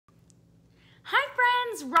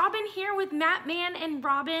friends, Robyn here with Matt Man and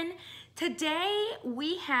Robyn. Today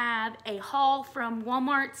we have a haul from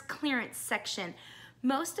Walmart's clearance section.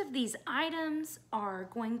 Most of these items are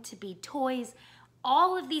going to be toys.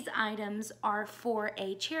 All of these items are for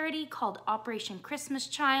a charity called Operation Christmas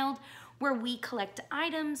Child, where we collect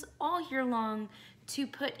items all year long to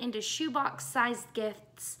put into shoebox sized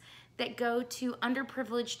gifts that go to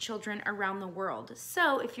underprivileged children around the world.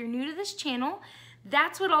 So if you're new to this channel,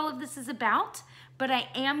 that's what all of this is about, but I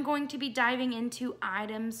am going to be diving into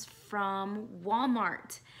items from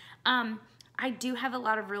Walmart. I do have a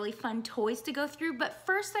lot of really fun toys to go through, but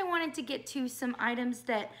first I wanted to get to some items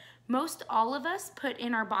that most all of us put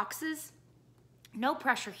in our boxes. No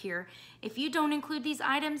pressure here. If you don't include these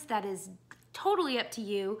items, that is totally up to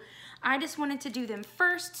you. I just wanted to do them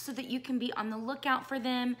first so that you can be on the lookout for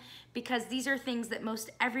them, because these are things that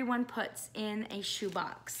most everyone puts in a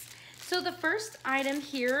shoebox. So the first item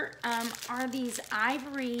here are these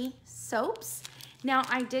ivory soaps. Now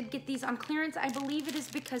I did get these on clearance. I believe it is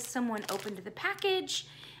because someone opened the package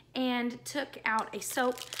and took out a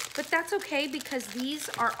soap, but that's okay because these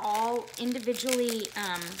are all individually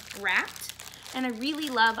wrapped, and I really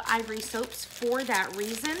love ivory soaps for that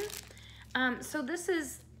reason. So this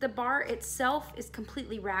is, the bar itself is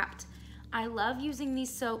completely wrapped. I love using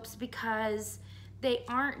these soaps because they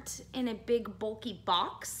aren't in a big bulky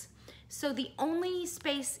box. So the only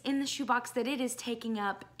space in the shoebox that it is taking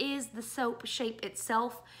up is the soap shape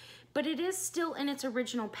itself, but it is still in its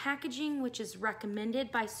original packaging, which is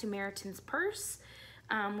recommended by Samaritan's Purse,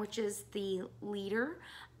 which is the leader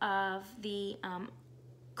of the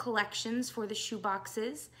collections for the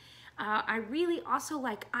shoeboxes. I really also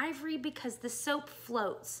like ivory because the soap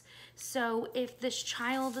floats. So if this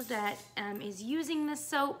child that is using this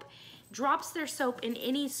soap drops their soap in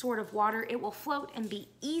any sort of water, it will float and be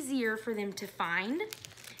easier for them to find.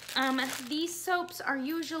 These soaps are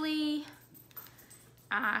usually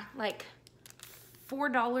like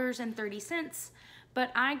 $4.30,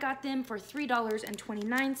 but I got them for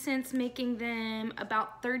 $3.29, making them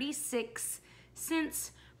about 36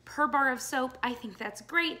 cents per bar of soap. I think that's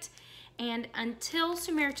great. And until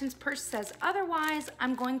Samaritan's Purse says otherwise,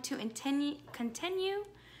 I'm going to continue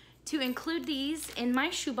to include these in my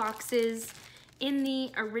shoeboxes in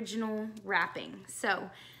the original wrapping.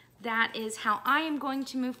 So that is how I am going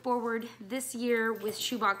to move forward this year with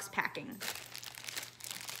shoebox packing.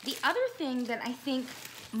 The other thing that I think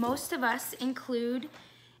most of us include,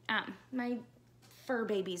 my fur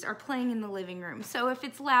babies are playing in the living room, so if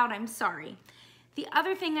it's loud, I'm sorry. The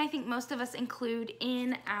other thing I think most of us include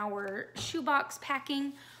in our shoebox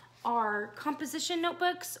packing are composition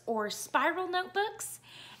notebooks or spiral notebooks.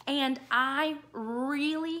 And I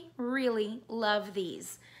really, really love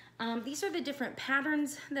these. These are the different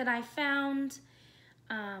patterns that I found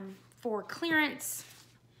for clearance.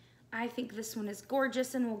 I think this one is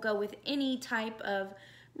gorgeous and will go with any type of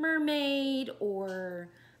mermaid or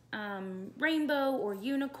rainbow or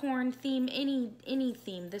unicorn theme, any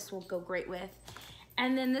theme this will go great with.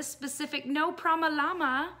 And then this specific no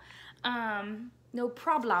problema,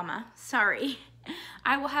 sorry.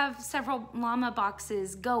 I will have several llama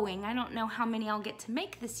boxes going. I don't know how many I'll get to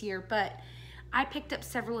make this year, but I picked up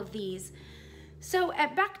several of these. So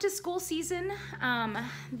at back to school season,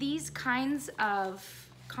 these kinds of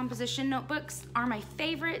composition notebooks are my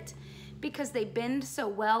favorite because they bend so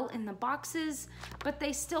well in the boxes, but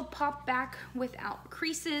they still pop back without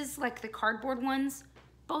creases like the cardboard ones.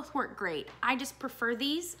 Both work great. I just prefer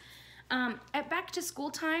these. At back to school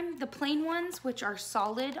time, the plain ones, which are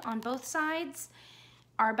solid on both sides,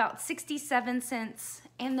 are about 67 cents.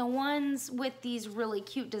 And the ones with these really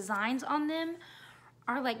cute designs on them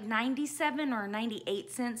are like 97 or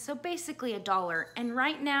 98 cents. So basically $1. And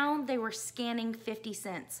right now they were scanning 50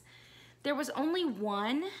 cents. There was only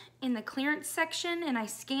one in the clearance section and I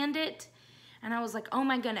scanned it and I was like, oh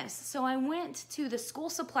my goodness. So I went to the school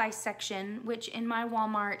supply section, which in my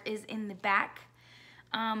Walmart is in the back,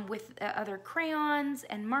 with other crayons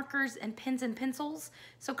and markers and pens and pencils,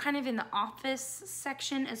 so kind of in the office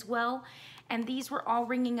section as well, and these were all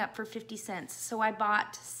ringing up for 50 cents, so I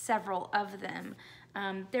bought several of them.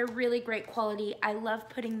 They're really great quality. I love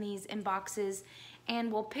putting these in boxes,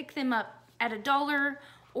 and we'll pick them up at $1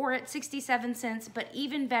 or at 67 cents, but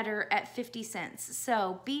even better at 50 cents.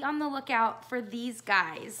 So be on the lookout for these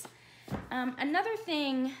guys. Another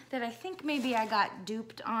thing that I think maybe I got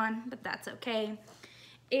duped on, but that's okay,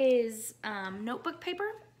 is notebook paper.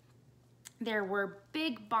 There were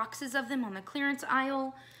big boxes of them on the clearance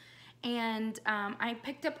aisle, and I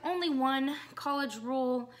picked up only one college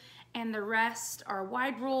rule and the rest are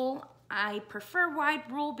wide rule. I prefer wide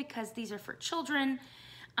rule because these are for children.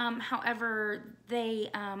 However, they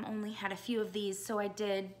only had a few of these, so I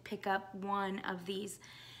did pick up one of these.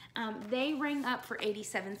 They rang up for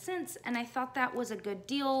 87 cents, and I thought that was a good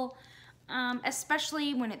deal,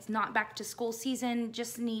 especially when it's not back to school season,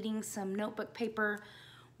 just needing some notebook paper.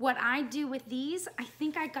 What I do with these, I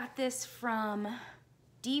think I got this from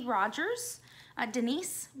D. Rogers.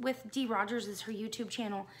 Denise with D. Rogers is her YouTube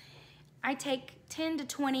channel. I take 10 to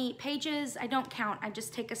 20 pages. I don't count. I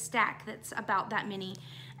just take a stack that's about that many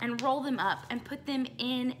and roll them up and put them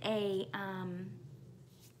in a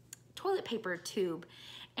toilet paper tube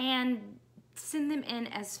and send them in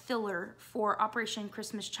as filler for Operation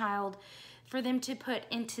Christmas Child for them to put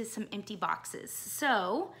into some empty boxes.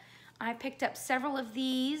 So I picked up several of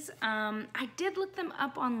these. I did look them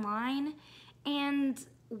up online, and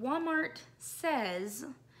Walmart says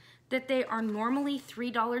that they are normally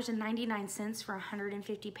 $3.99 for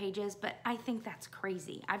 150 pages, but I think that's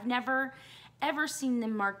crazy. I've never ever seen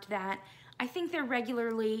them marked that. I think they're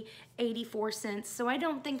regularly 84 cents, so I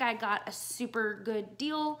don't think I got a super good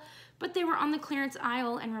deal, but they were on the clearance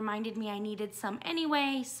aisle and reminded me I needed some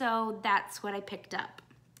anyway, so that's what I picked up.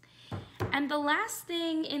 And the last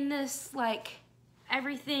thing in this, like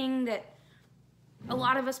everything that a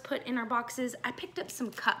lot of us put in our boxes, I picked up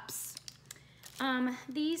some cups.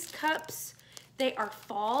 These cups, they are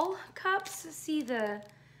fall cups. See the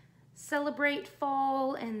celebrate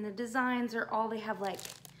fall, and the designs are all, they have like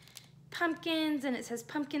pumpkins, and it says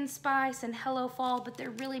pumpkin spice and hello fall, but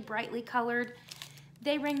they're really brightly colored.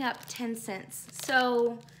 They ring up 10 cents.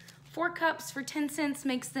 So 4 cups for 10 cents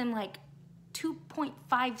makes them like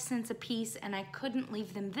 2.5 cents a piece, and I couldn't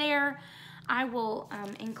leave them there. I will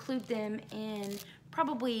include them in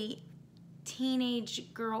probably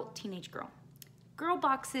girl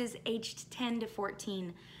boxes aged 10 to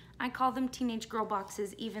 14. I call them teenage girl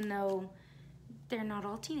boxes even though they're not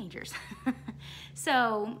all teenagers.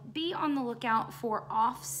 So be on the lookout for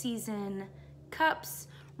off-season cups,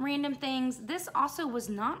 random things. This also was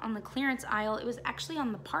not on the clearance aisle. It was actually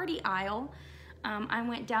on the party aisle. I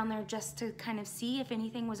went down there just to kind of see if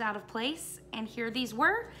anything was out of place, and here these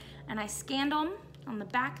were, and I scanned them. On the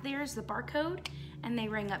back there's the barcode, and they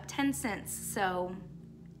rang up 10 cents. So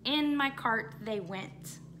in my cart they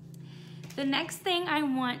went. The next thing I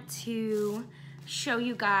want to show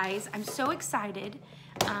you guys, I'm so excited.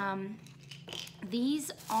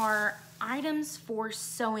 These are items for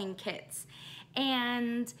sewing kits.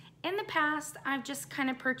 And in the past, I've just kind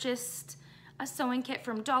of purchased a sewing kit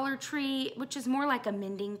from Dollar Tree, which is more like a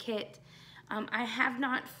mending kit. I have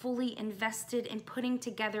not fully invested in putting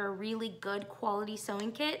together a really good quality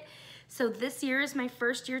sewing kit. So this year is my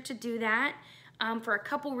first year to do that for a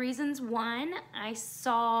couple reasons. One, I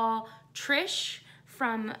saw Trish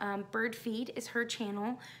from Bird Feed, is her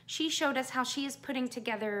channel. She showed us how she is putting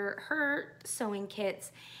together her sewing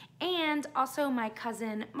kits, and also my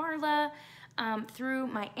cousin Marla through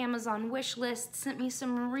my Amazon wish list sent me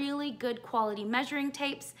some really good quality measuring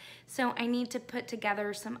tapes. So I need to put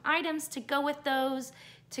together some items to go with those,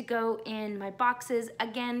 to go in my boxes,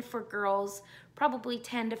 again for girls, probably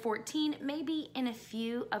 10 to 14, maybe in a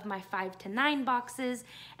few of my 5 to 9 boxes,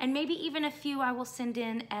 and maybe even a few I will send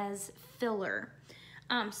in as filler.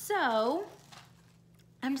 So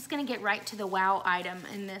I'm just gonna get right to the wow item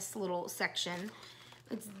in this little section.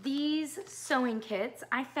 It's these sewing kits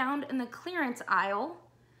I found in the clearance aisle.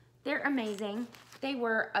 They're amazing. They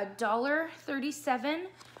were $1.37,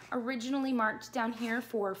 originally marked down here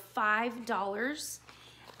for $5.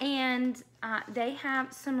 And they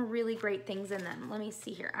have some really great things in them. Let me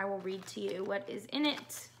see here. I will read to you what is in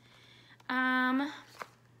it.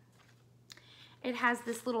 It has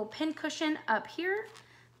this little pin cushion up here,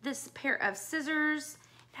 this pair of scissors.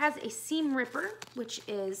 It has a seam ripper, which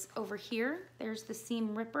is over here. There's the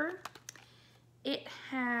seam ripper. It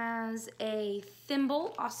has a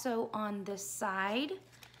thimble also on this side.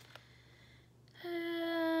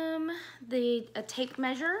 A tape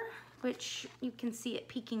measure, which you can see it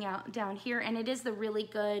peeking out down here, and it is the really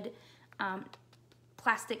good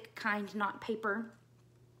plastic kind, not paper.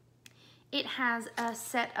 It has a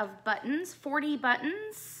set of buttons, 40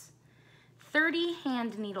 buttons, 30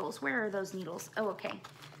 hand needles. Where are those needles? Oh, okay.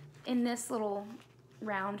 In this little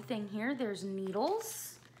round thing here, there's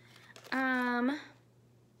needles.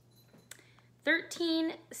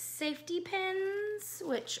 13 safety pins,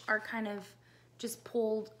 which are kind of just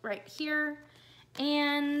pulled right here,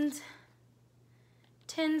 and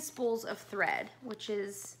 10 spools of thread, which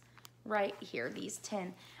is right here, these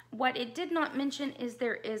 10. What it did not mention is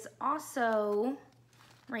there is also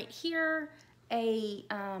right here a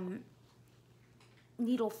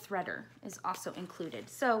needle threader is also included.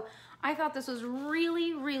 So I thought this was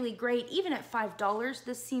really, really great. Even at $5,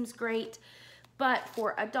 this seems great. But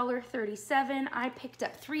for $1.37, I picked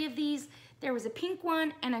up 3 of these. There was a pink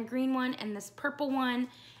one and a green one and this purple one.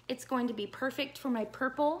 It's going to be perfect for my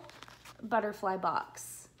purple butterfly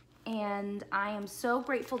box. And I am so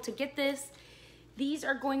grateful to get this. These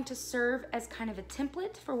are going to serve as kind of a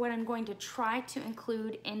template for what I'm going to try to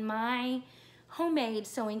include in my homemade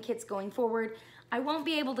sewing kits going forward. I won't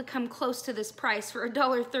be able to come close to this price for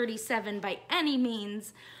 $1.37 by any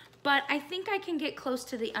means, but I think I can get close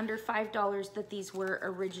to the under $5 that these were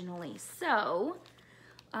originally. So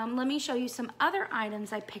let me show you some other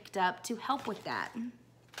items I picked up to help with that.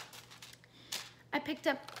 I picked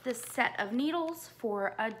up this set of needles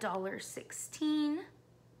for $1.16.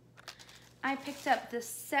 I picked up this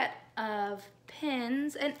set of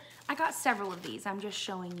pins, and I got several of these. I'm just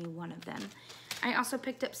showing you one of them. I also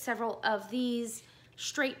picked up several of these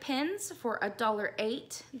straight pins for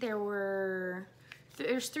 $1.08.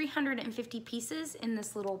 There's 350 pieces in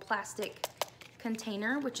this little plastic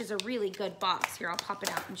container, which is a really good box. Here, I'll pop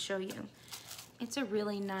it out and show you. It's a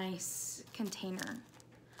really nice container.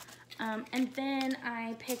 And then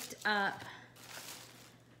I picked up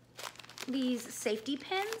these safety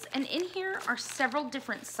pins, and in here are several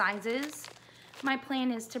different sizes. My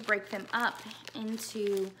plan is to break them up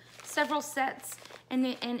into several sets and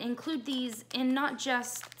include these in not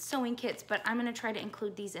just sewing kits, but I'm gonna try to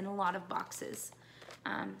include these in a lot of boxes.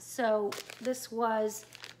 So this was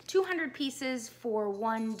 200 pieces for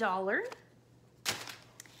 $1.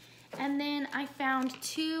 And then I found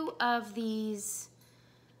 2 of these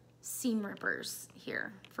seam rippers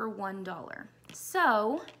here for $1.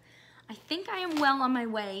 So I think I am well on my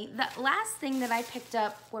way. The last thing that I picked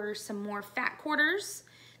up were some more fat quarters.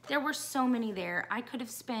 There were so many there. I could have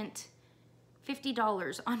spent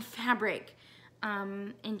 $50 on fabric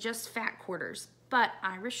in just fat quarters, but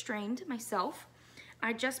I restrained myself.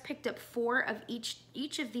 I just picked up 4 of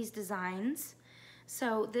each of these designs.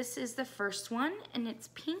 So this is the first one, and it's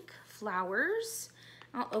pink flowers.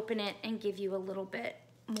 I'll open it and give you a little bit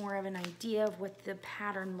more of an idea of what the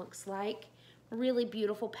pattern looks like. Really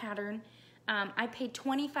beautiful pattern. I paid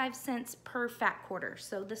 25 cents per fat quarter.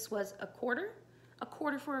 So this was a quarter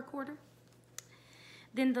for a quarter.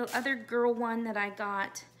 Then the other girl one that I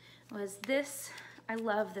got was this. I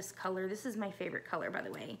love this color. This is my favorite color, by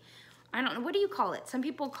the way. I don't know, what do you call it? Some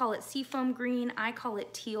people call it seafoam green. I call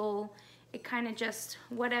it teal. It kind of just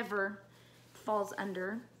whatever falls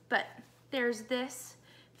under. But there's this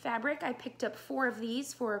fabric. I picked up 4 of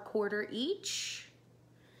these for $1 each.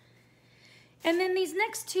 And then these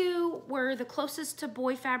next 2 were the closest to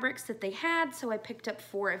boy fabrics that they had, so I picked up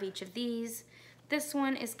 4 of each of these. This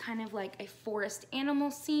one is kind of like a forest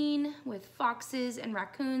animal scene with foxes and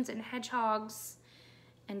raccoons and hedgehogs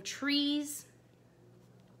and trees.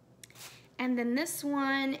 And then this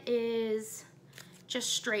one is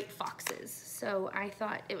just straight foxes. So I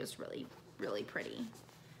thought it was really, really pretty.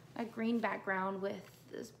 A green background with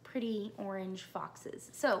those pretty orange foxes.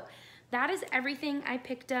 So that is everything I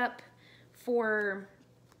picked up for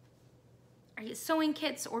sewing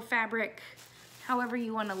kits or fabric, however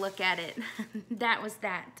you want to look at it. That was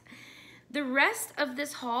that. The rest of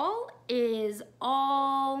this haul is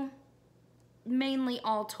mainly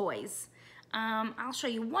all toys. I'll show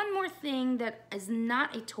you one more thing that is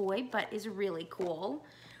not a toy but is really cool.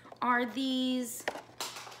 Are these,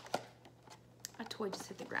 a toy just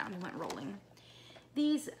hit the ground and went rolling.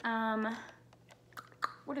 These, what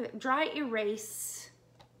are they? Dry erase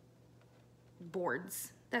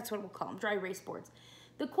boards. That's what we'll call them, dry erase boards.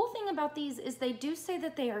 The cool thing about these is they do say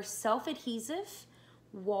that they are self-adhesive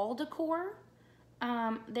wall decor.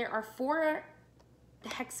 There are 4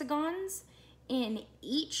 hexagons in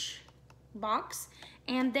each box,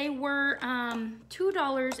 and they were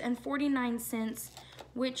 $2.49,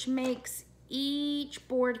 which makes each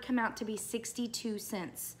board come out to be 62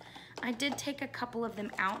 cents. I did take a couple of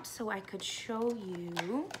them out so I could show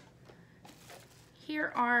you.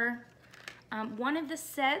 Here are one of the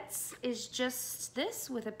sets is just this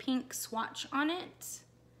with a pink swatch on it.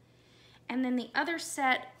 And then the other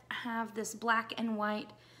set have this black and white.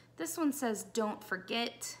 This one says "Don't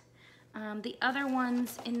Forget." The other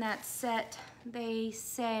ones in that set, they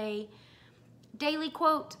say daily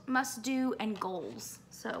quote, must do, and goals.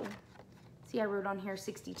 So see, I wrote on here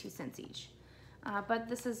 62 cents each. But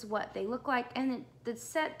this is what they look like. And the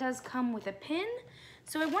set does come with a pin.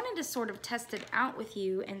 So I wanted to sort of test it out with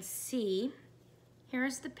you and see.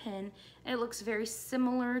 Here's the pin. It looks very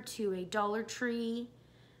similar to a Dollar Tree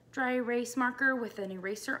dry erase marker with an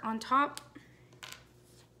eraser on top.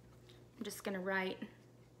 I'm just gonna write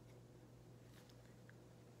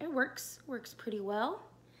it works pretty well.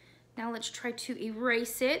 Now let's try to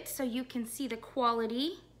erase it so you can see the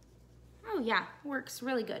quality. Oh yeah, works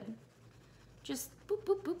really good. Just boop,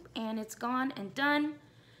 boop, boop, and it's gone and done.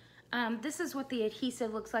 This is what the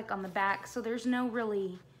adhesive looks like on the back, so there's no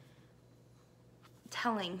really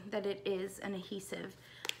telling that it is an adhesive.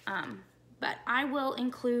 But I will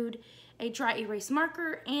include a dry erase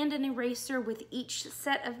marker and an eraser with each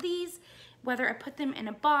set of these, whether I put them in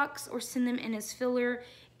a box or send them in as filler.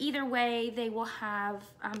 Either way, they will have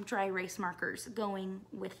dry erase markers going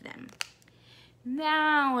with them.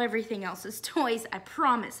 Now everything else is toys. I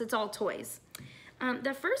promise it's all toys.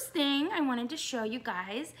 The first thing I wanted to show you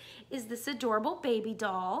guys is this adorable baby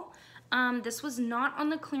doll. This was not on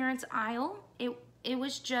the clearance aisle. It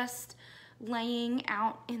was just laying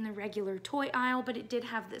out in the regular toy aisle, but it did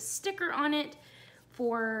have this sticker on it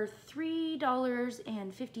for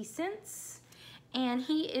 $3.50. And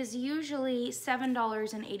he is usually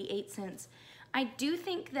 $7.88. I do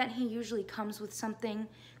think that he usually comes with something,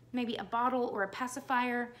 maybe a bottle or a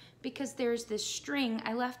pacifier, because there's this string.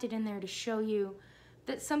 I left it in there to show you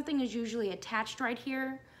that something is usually attached right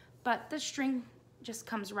here, but the string just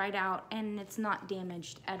comes right out and it's not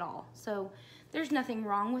damaged at all. So there's nothing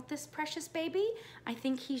wrong with this precious baby. I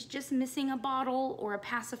think he's just missing a bottle or a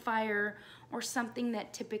pacifier or something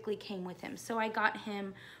that typically came with him. So I got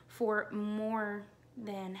him for more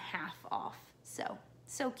than half off. So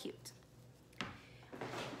cute.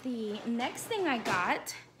 The next thing I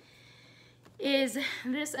got is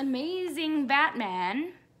this amazing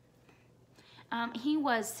Batman. He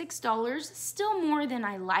was $6, still more than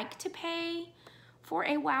I like to pay for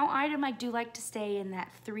a WOW item. I do like to stay in that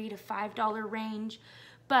 $3 to $5 range,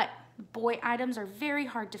 but boy items are very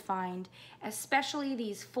hard to find, especially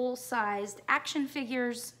these full-sized action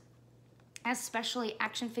figures, especially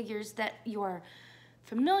action figures that you're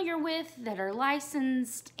familiar with, that are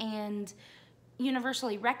licensed and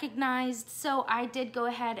universally recognized. So I did go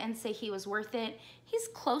ahead and say he was worth it. He's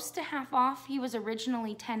close to half off. He was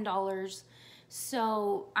originally $10.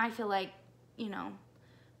 So I feel like, you know,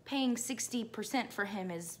 paying 60% for him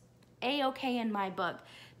is a-okay in my book.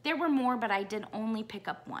 There were more, but I did only pick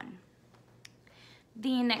up one.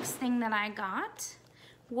 The next thing that I got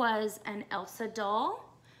was an Elsa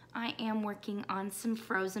doll. I am working on some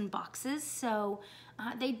Frozen boxes, so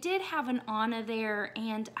they did have an Anna there,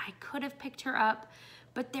 and I could have picked her up,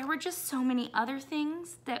 but there were just so many other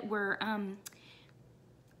things that were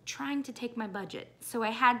trying to take my budget. So I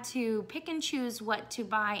had to pick and choose what to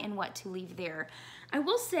buy and what to leave there. I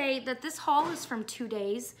will say that this haul is from 2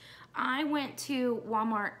 days. I went to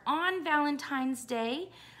Walmart on Valentine's Day.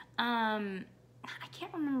 I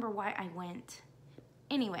can't remember why I went.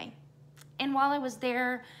 Anyway, and while I was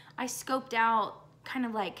there, I scoped out, kind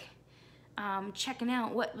of like checking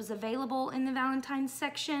out what was available in the Valentine's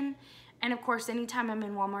section. And of course, anytime I'm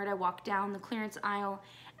in Walmart, I walk down the clearance aisle.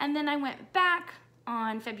 And then I went back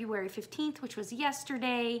on February 15th, which was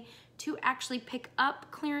yesterday, to actually pick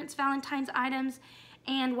up clearance Valentine's items.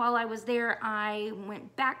 And while I was there, I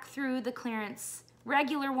went back through the clearance,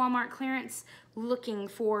 regular Walmart clearance, looking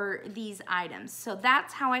for these items. So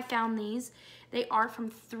that's how I found these. They are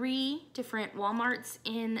from 3 different Walmarts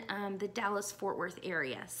in the Dallas-Fort Worth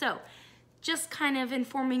area. So just kind of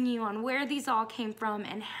informing you on where these all came from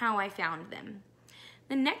and how I found them.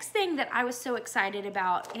 The next thing that I was so excited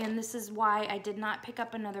about, and this is why I did not pick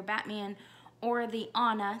up another Batman or the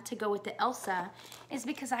Anna to go with the Elsa, is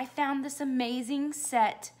because I found this amazing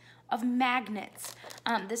set of magnets.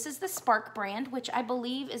 This is the Spark brand, which I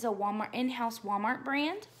believe is a Walmart, in-house Walmart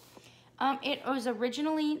brand. It was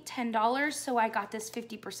originally $10, so I got this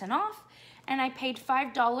 50% off, and I paid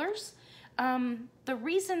 $5. The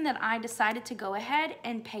reason that I decided to go ahead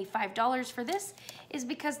and pay $5 for this is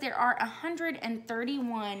because there are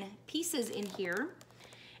 131 pieces in here.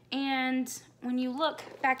 And when you look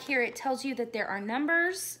back here, it tells you that there are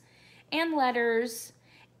numbers and letters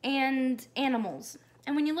and animals.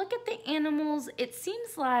 And when you look at the animals, it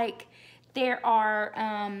seems like there are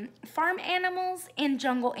farm animals and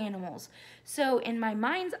jungle animals. So in my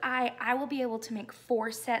mind's eye, I will be able to make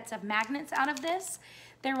 4 sets of magnets out of this.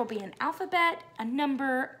 There will be an alphabet, a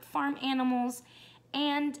number, farm animals,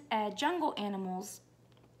 and jungle animals,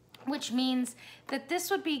 which means that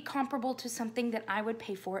this would be comparable to something that I would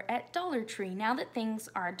pay for at Dollar Tree. Now that things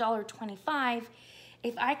are $1.25,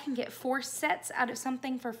 if I can get 4 sets out of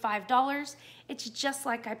something for $5, it's just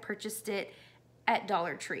like I purchased it at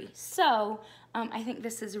Dollar Tree. So I think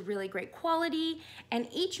this is a really great quality, and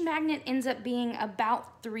each magnet ends up being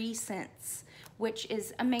about 3 cents, which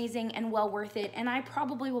is amazing and well worth it. And I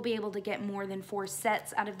probably will be able to get more than 4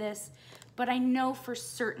 sets out of this, but I know for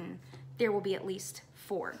certain there will be at least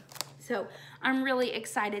before. So I'm really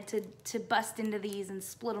excited to bust into these and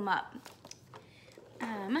split them up.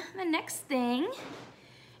 The next thing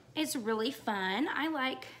is really fun. I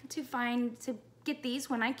like to get these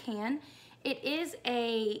when I can. It is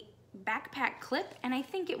a backpack clip, and I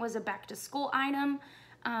think it was a back to school item,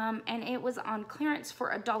 and it was on clearance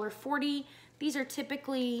for $1.40. These are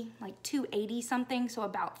typically like $2.80 something, so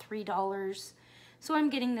about $3. So I'm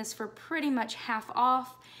getting this for pretty much half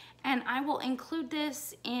off, and I will include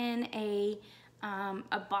this in a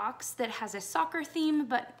box that has a soccer theme,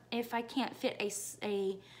 but if I can't fit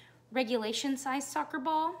a regulation size soccer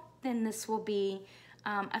ball, then this will be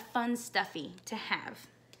a fun stuffy to have.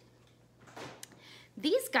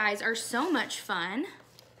 These guys are so much fun.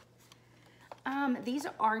 These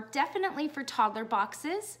are definitely for toddler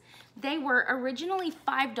boxes. They were originally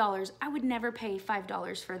 $5. I would never pay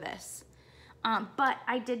 $5 for this. But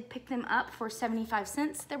I did pick them up for 75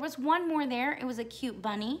 cents. There was one more there. It was a cute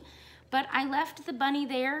bunny, but I left the bunny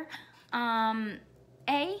there,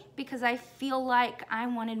 A, because I feel like I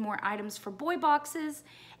wanted more items for boy boxes,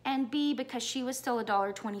 and B, because she was still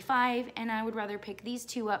 $1.25, and I would rather pick these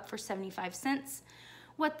two up for 75 cents.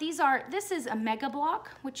 What these are, this is a Mega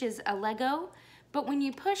Block, which is a Lego, but when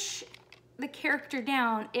you push the character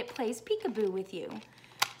down, it plays peekaboo with you.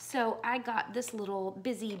 So I got this little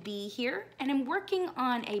busy bee here, and I'm working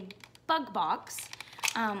on a bug box,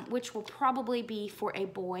 which will probably be for a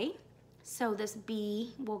boy. So this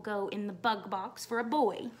bee will go in the bug box for a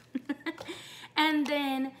boy. And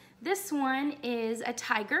then this one is a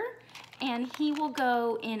tiger, and he will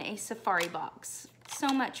go in a safari box. So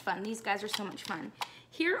much fun. These guys are so much fun.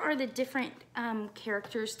 Here are the different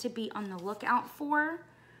characters to be on the lookout for.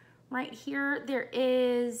 Right here, there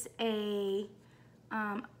is a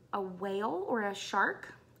whale or a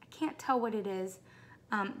shark. I can't tell what it is.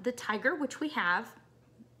 The tiger, which we have.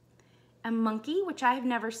 A monkey, which I have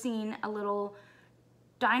never seen. A little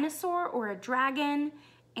dinosaur or a dragon,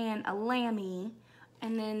 and a lammy.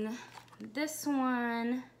 And then this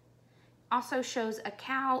one also shows a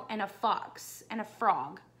cow and a fox and a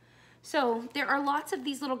frog. So there are lots of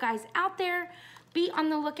these little guys out there. Be on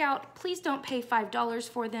the lookout. Please don't pay $5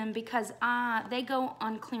 for them because they go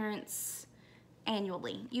on clearance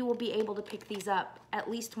annually. You will be able to pick these up at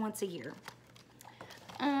least once a year.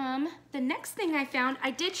 The next thing I found,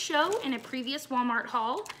 I did show in a previous Walmart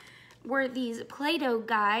haul, were these Play-Doh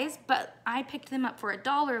guys, but I picked them up for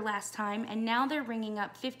 $1 last time, and now they're ringing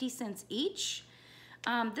up 50 cents each.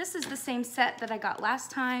 This is the same set that I got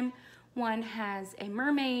last time. One has a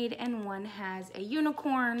mermaid and one has a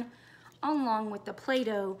unicorn along with the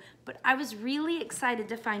Play-Doh, but I was really excited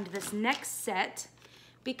to find this next set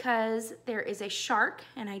because there is a shark,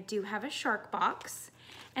 and I do have a shark box,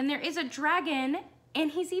 and there is a dragon,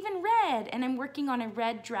 and he's even red, and I'm working on a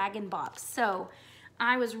red dragon box. So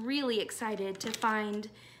I was really excited to find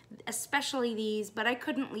especially these, but I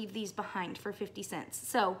couldn't leave these behind for 50 cents.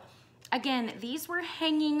 So again, these were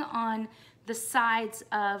hanging on the sides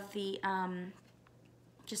of the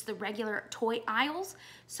just the regular toy aisles.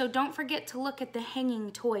 So don't forget to look at the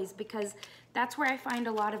hanging toys because that's where I find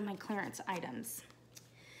a lot of my clearance items.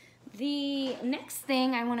 The next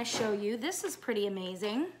thing I want to show you, this is pretty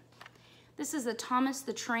amazing. This is a Thomas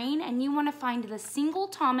the Train, and you want to find the single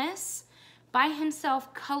Thomas by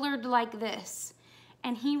himself colored like this.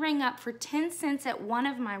 And he rang up for 10 cents at one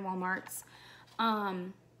of my Walmarts.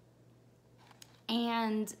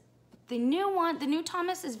 And the new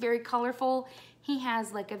Thomas is very colorful. He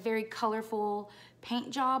has like a very colorful paint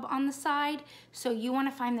job on the side. So you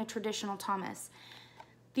want to find the traditional Thomas.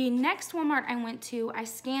 The next Walmart I went to, I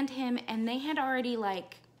scanned him and they had already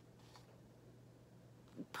like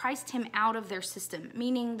priced him out of their system,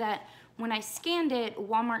 meaning that when I scanned it,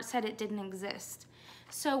 Walmart said it didn't exist.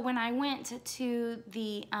 So when I went to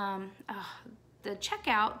the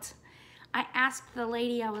checkout, I asked the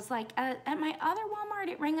lady, I was like, at my other Walmart,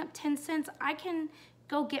 it rang up 10 cents. I can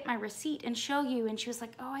go get my receipt and show you. And she was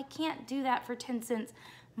like, oh, I can't do that for 10 cents.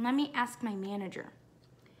 Let me ask my manager.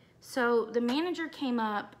 So the manager came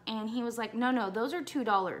up and he was like, no, those are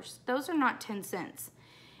 $2. Those are not 10 cents.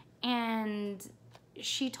 And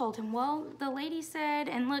she told him, well, the lady said,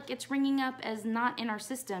 and look, it's ringing up as not in our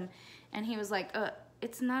system. And he was like,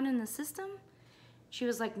 it's not in the system? She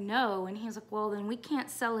was like, no. And he was like, well, then we can't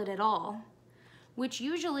sell it at all. Which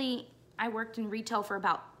usually, I worked in retail for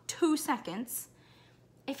about 2 seconds.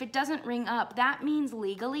 If it doesn't ring up, that means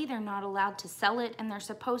legally they're not allowed to sell it, and they're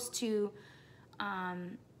supposed to,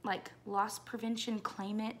 like, loss prevention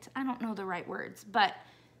claim it. I don't know the right words, but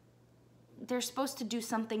they're supposed to do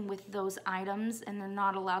something with those items, and they're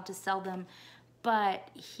not allowed to sell them. But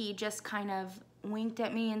he just kind of winked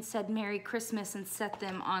at me and said Merry Christmas and set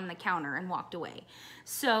them on the counter and walked away.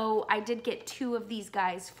 So I did get 2 of these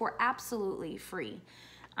guys for absolutely free.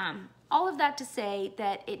 All of that to say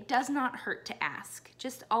that it does not hurt to ask.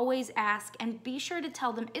 Just always ask, and be sure to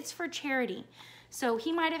tell them it's for charity. So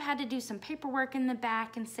he might have had to do some paperwork in the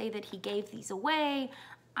back and say that he gave these away.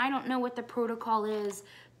 I don't know what the protocol is,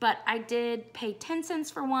 but I did pay 10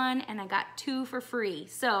 cents for one and I got 2 for free.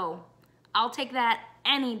 So I'll take that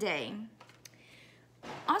any day.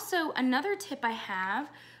 Also, another tip I have,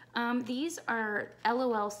 these are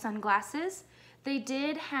LOL sunglasses. They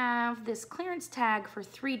did have this clearance tag for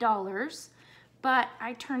 $3, but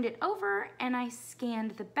I turned it over and I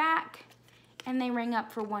scanned the back and they rang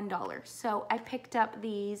up for $1. So I picked up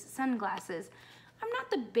these sunglasses. I'm not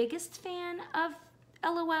the biggest fan of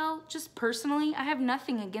LOL, just personally. I have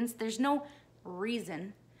nothing against, there's no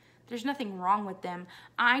reason. There's nothing wrong with them.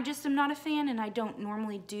 I just am not a fan and I don't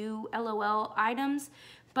normally do LOL items,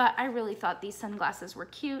 but I really thought these sunglasses were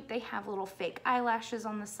cute. They have little fake eyelashes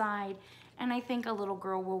on the side, and I think a little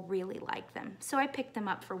girl will really like them. So I picked them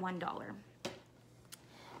up for $1.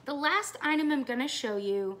 The last item I'm gonna show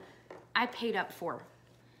you, I paid up for.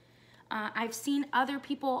 I've seen other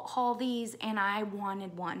people haul these and I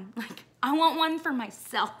wanted one. Like, I want one for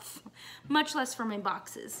myself, much less for my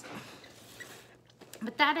boxes.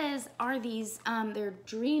 But are these, they're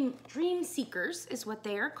dream seekers is what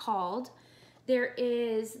they are called.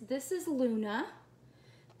 This is Luna.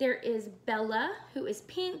 There is Bella, who is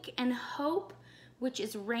pink, and Hope, which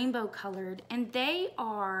is rainbow colored, and they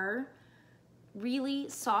are really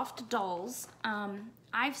soft dolls.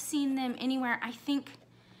 I've seen them anywhere. I think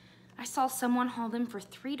I saw someone haul them for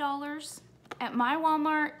 $3 at my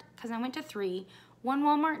Walmart, because I went to 3. One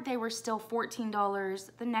Walmart, they were still $14.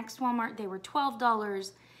 The next Walmart, they were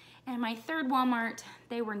 $12. And my third Walmart,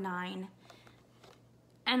 they were $9.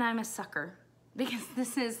 And I'm a sucker, because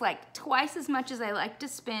this is like twice as much as I like to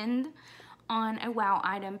spend on a wow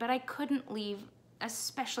item, but I couldn't leave,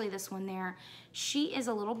 especially this one there. She is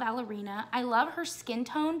a little ballerina. I love her skin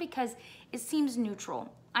tone because it seems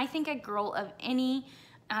neutral. I think a girl of any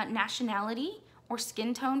nationality or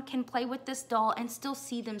skin tone can play with this doll and still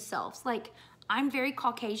see themselves. Like, I'm very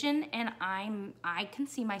Caucasian and I can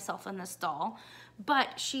see myself in this doll,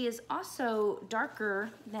 but she is also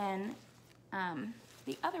darker than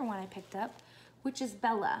the other one I picked up, which is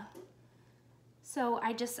Bella. So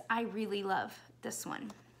I really love this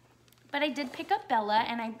one. But I did pick up Bella,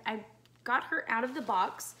 and I got her out of the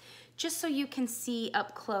box just so you can see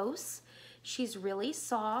up close. She's really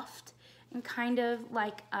soft and kind of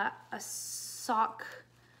like a sock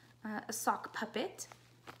puppet.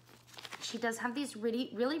 She does have these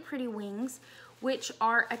really pretty wings, which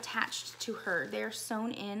are attached to her. They're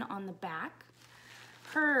sewn in on the back.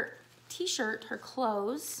 Her t-shirt, her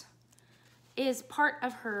clothes, is part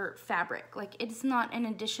of her fabric. Like, it's not an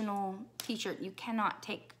additional t-shirt. You cannot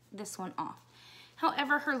take this one off.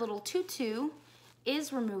 However, her little tutu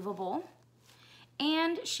is removable,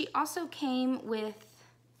 and she also came with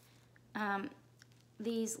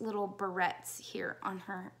these little barrettes here on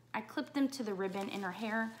her. I clipped them to the ribbon in her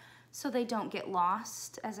hair so they don't get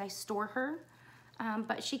lost as I store her,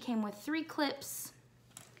 but she came with 3 clips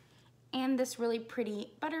and this really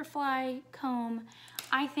pretty butterfly comb.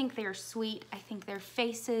 I think they're sweet. I think their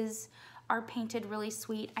faces are painted really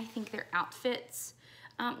sweet. I think their outfits,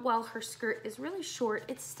 while her skirt is really short,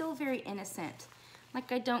 it's still very innocent.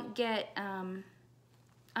 Like, I don't get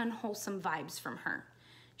unwholesome vibes from her.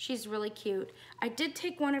 She's really cute. I did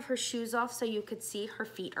take one of her shoes off so you could see her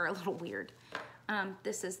feet are a little weird.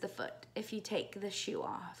 This is the foot if you take the shoe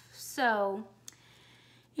off. So,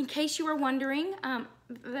 in case you were wondering,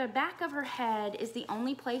 the back of her head is the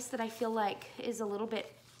only place that I feel like is a little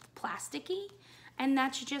bit plasticky, and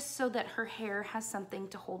that's just so that her hair has something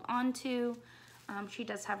to hold on to. She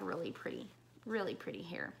does have really pretty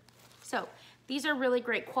hair. So these are really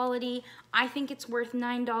great quality. I think it's worth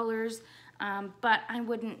 $9, but I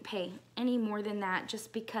wouldn't pay any more than that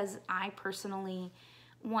just because I personally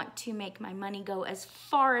want to make my money go as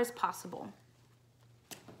far as possible.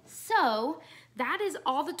 So that is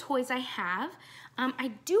all the toys I have.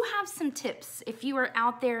 I do have some tips if you are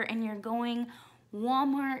out there and you're going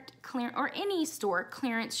Walmart clearance or any store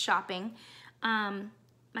clearance shopping.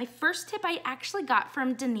 My first tip I actually got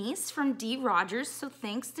from Denise from D. Rogers, so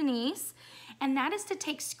thanks Denise, and that is to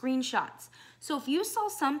take screenshots. So if you saw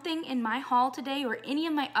something in my haul today or any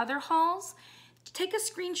of my other hauls, take a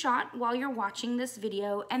screenshot while you're watching this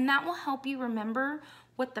video, and that will help you remember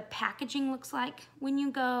what the packaging looks like when you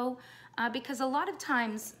go, because a lot of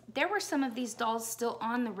times there were some of these dolls still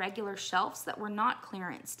on the regular shelves that were not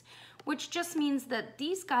clearanced, which just means that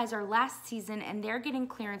these guys are last season and they're getting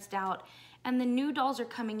clearanced out and the new dolls are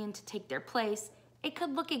coming in to take their place. It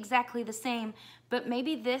could look exactly the same, but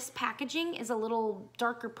maybe this packaging is a little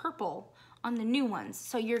darker purple on the new ones,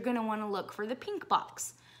 so you're gonna wanna look for the pink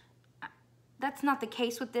box. That's not the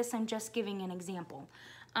case with this, I'm just giving an example.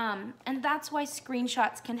 And that's why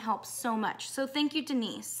screenshots can help so much. So thank you,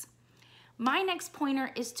 Denise. My next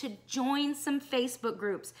pointer is to join some Facebook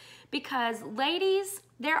groups because ladies,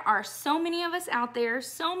 there are so many of us out there,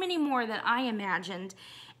 so many more than I imagined,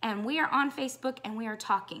 and we are on Facebook and we are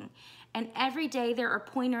talking. And every day there are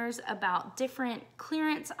pointers about different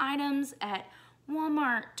clearance items at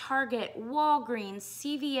Walmart, Target, Walgreens,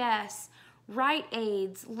 CVS, Rite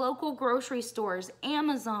Aids, local grocery stores,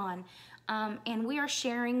 Amazon, and we are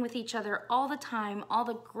sharing with each other all the time all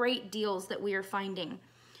the great deals that we are finding.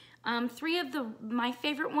 Three of my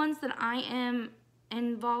favorite ones that I am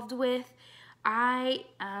involved with, I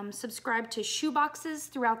subscribe to shoeboxes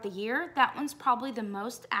throughout the year. That one's probably the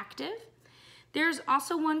most active. There's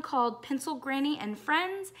also one called Pencil Granny and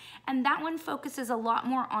Friends, and that one focuses a lot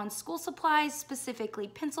more on school supplies, specifically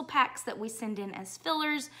pencil packs that we send in as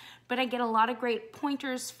fillers, but I get a lot of great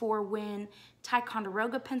pointers for when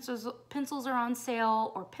Ticonderoga pencils are on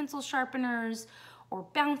sale, or pencil sharpeners, or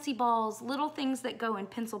bouncy balls, little things that go in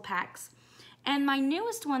pencil packs. And my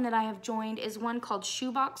newest one that I have joined is one called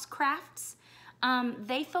Shoebox Crafts.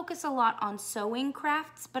 They focus a lot on sewing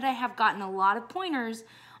crafts, but I have gotten a lot of pointers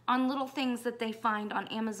on little things that they find on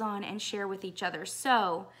Amazon and share with each other.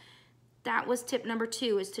 So that was tip number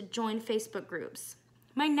 2, is to join Facebook groups.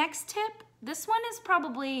 My next tip, this one is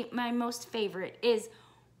probably my most favorite, is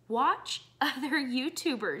watch other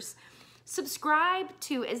YouTubers. Subscribe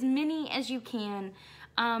to as many as you can.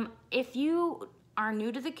 If you are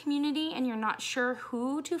new to the community and you're not sure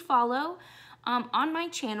who to follow, on my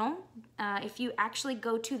channel, if you actually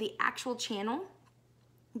go to the actual channel,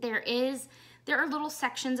 there are little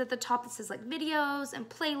sections at the top that says like videos and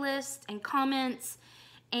playlists and comments,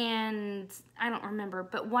 and I don't remember,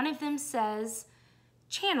 but one of them says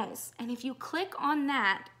channels. And if you click on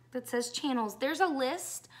that says channels, there's a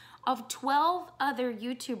list of 12 other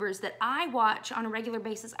YouTubers that I watch on a regular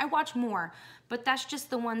basis. I watch more, but that's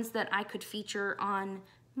just the ones that I could feature on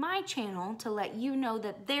my channel to let you know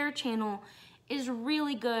that their channel is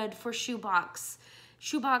really good for shoebox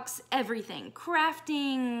everything,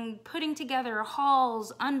 crafting, putting together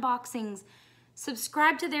hauls, unboxings.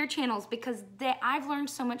 Subscribe to their channels because I've learned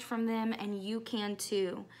so much from them, and you can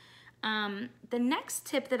too. The next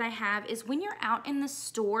tip that I have is when you're out in the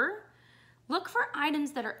store, look for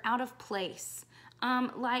items that are out of place,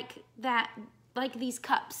 like these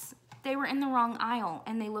cups. They were in the wrong aisle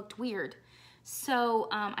and they looked weird, so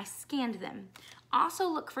I scanned them. Also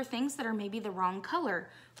look for things that are maybe the wrong color.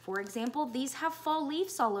 For example, these have fall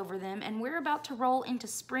leaves all over them, and we're about to roll into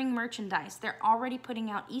spring merchandise. They're already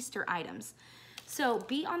putting out Easter items. So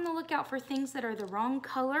be on the lookout for things that are the wrong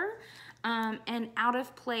color and out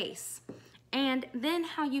of place. And then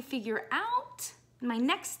how you figure out, my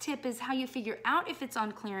next tip is how you figure out if it's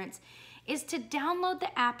on clearance, is to download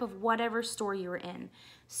the app of whatever store you're in.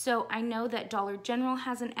 So I know that Dollar General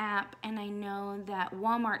has an app, and I know that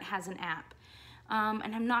Walmart has an app.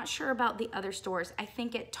 And I'm not sure about the other stores. I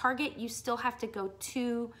think at Target, you still have to go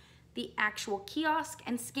to the actual kiosk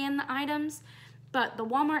and scan the items, but the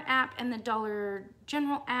Walmart app and the Dollar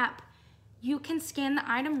General app, you can scan the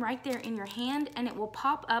item right there in your hand, and it will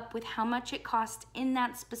pop up with how much it costs in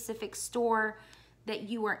that specific store that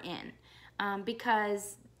you are in.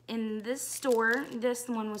 Because in this store, this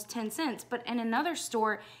one was 10 cents, but in another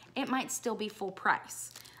store, it might still be full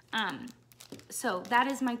price. So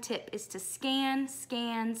that is my tip, is to scan,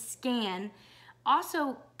 scan, scan.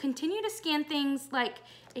 Also, continue to scan things like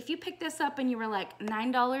if you pick this up and you were like,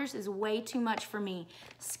 $9 is way too much for me,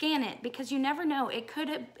 scan it, because you never know. It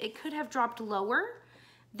could have dropped lower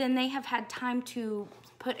than they have had time to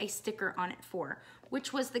put a sticker on it for,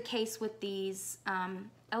 which was the case with these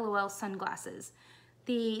LOL sunglasses.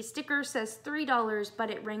 The sticker says $3, but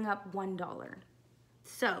it rang up $1.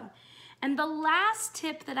 So, and the last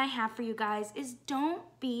tip that I have for you guys is don't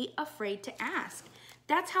be afraid to ask.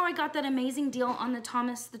 That's how I got that amazing deal on the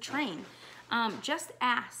Thomas the Train. Just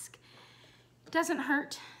ask. It doesn't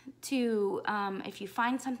hurt to, if you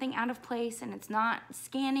find something out of place and it's not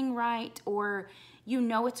scanning right, or you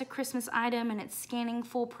know it's a Christmas item and it's scanning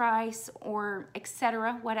full price, or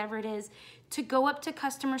etc., whatever it is, to go up to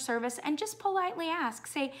customer service and just politely ask.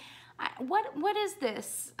 Say, what is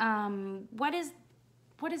this? What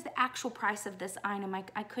is the actual price of this item?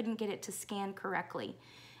 I couldn't get it to scan correctly.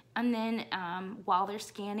 And then while they're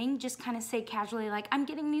scanning, just kind of say casually, like, I'm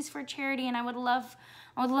getting these for charity and I would love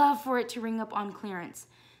for it to ring up on clearance.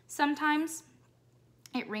 Sometimes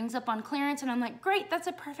it rings up on clearance and I'm like, great, that's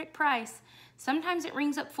a perfect price. Sometimes it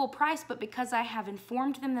rings up full price, but because I have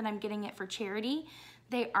informed them that I'm getting it for charity,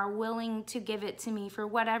 they are willing to give it to me for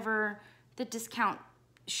whatever the discount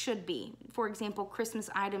should be. For example, Christmas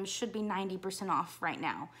items should be 90% off right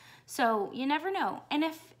now. So you never know. And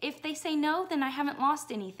if they say no, then I haven't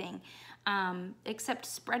lost anything, except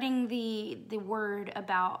spreading the word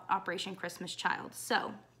about Operation Christmas Child.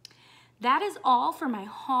 So that is all for my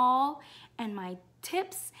haul and my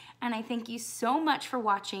tips, and I thank you so much for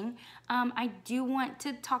watching. I do want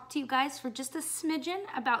to talk to you guys for just a smidgen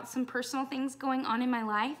about some personal things going on in my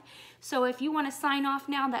life. So if you want to sign off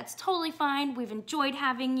now, that's totally fine. We've enjoyed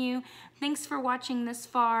having you. Thanks for watching this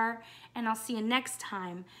far, and I'll see you next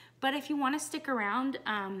time. But if you want to stick around,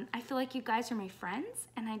 I feel like you guys are my friends,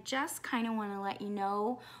 and I just kind of want to let you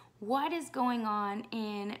know what is going on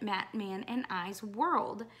in Matt, Man, and I's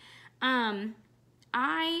world.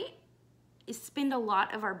 I spend a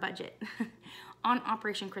lot of our budget on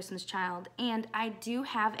Operation Christmas Child, and I do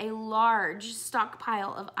have a large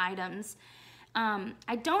stockpile of items.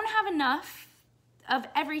 I don't have enough of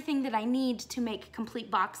everything that I need to make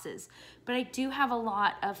complete boxes, but I do have a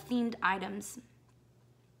lot of themed items.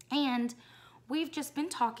 And we've just been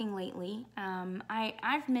talking lately.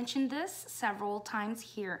 I've mentioned this several times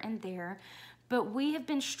here and there, but we have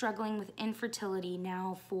been struggling with infertility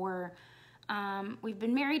now for we've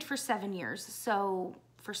been married for 7 years, so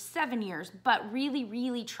for 7 years, but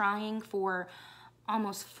really trying for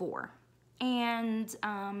almost 4. And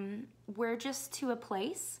we're just to a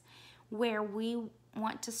place where we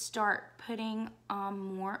want to start putting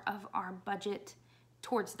more of our budget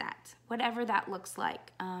towards that, whatever that looks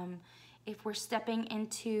like. If we're stepping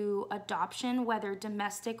into adoption, whether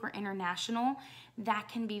domestic or international, that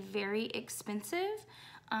can be very expensive.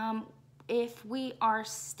 If we are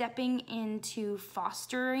stepping into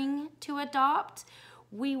fostering to adopt,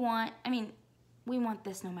 we want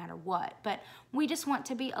this no matter what, but we just want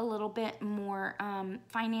to be a little bit more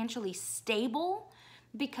financially stable,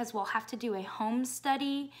 because we'll have to do a home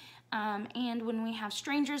study. And when we have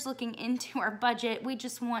strangers looking into our budget, we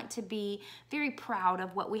just want to be very proud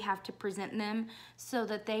of what we have to present them so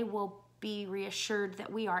that they will be reassured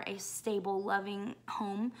that we are a stable, loving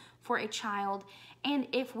home for a child. And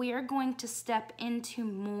if we are going to step into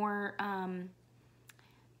more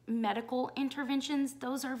medical interventions,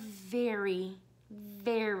 those are very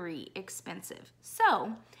expensive.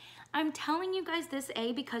 So I'm telling you guys this,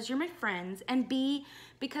 A, because you're my friends, and B,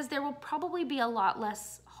 because there will probably be a lot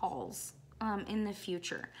less hauls in the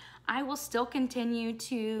future. I will still continue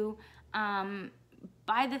to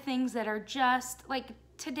buy the things that are just, like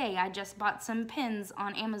today I just bought some pins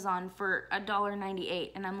on Amazon for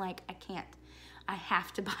 $1.98, and I'm like, I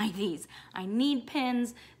have to buy these. I need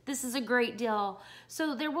pins. This is a great deal.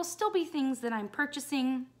 So there will still be things that I'm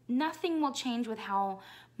purchasing. Nothing will change with how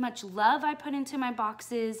much love I put into my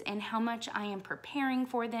boxes and how much I am preparing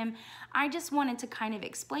for them. I just wanted to kind of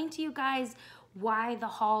explain to you guys why the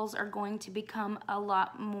hauls are going to become a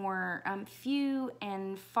lot more few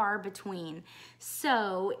and far between.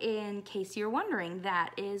 So in case you're wondering,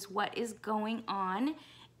 that is what is going on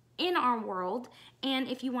in our world. And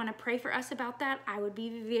if you want to pray for us about that, I would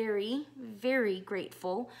be very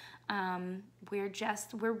grateful.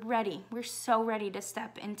 We're ready. We're so ready to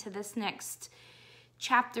step into this next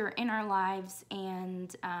chapter in our lives,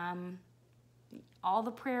 and all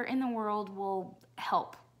the prayer in the world will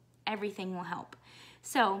help. Everything will help.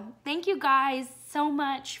 So thank you guys so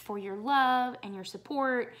much for your love and your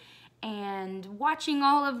support and watching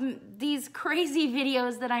all of these crazy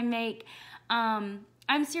videos that I make.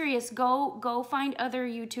 I'm serious, go find other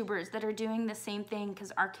YouTubers that are doing the same thing,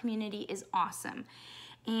 because our community is awesome.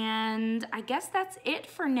 And I guess that's it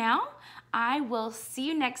for now. I will see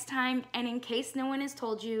you next time, and in case no one has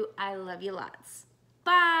told you, I love you lots.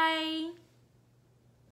 Bye!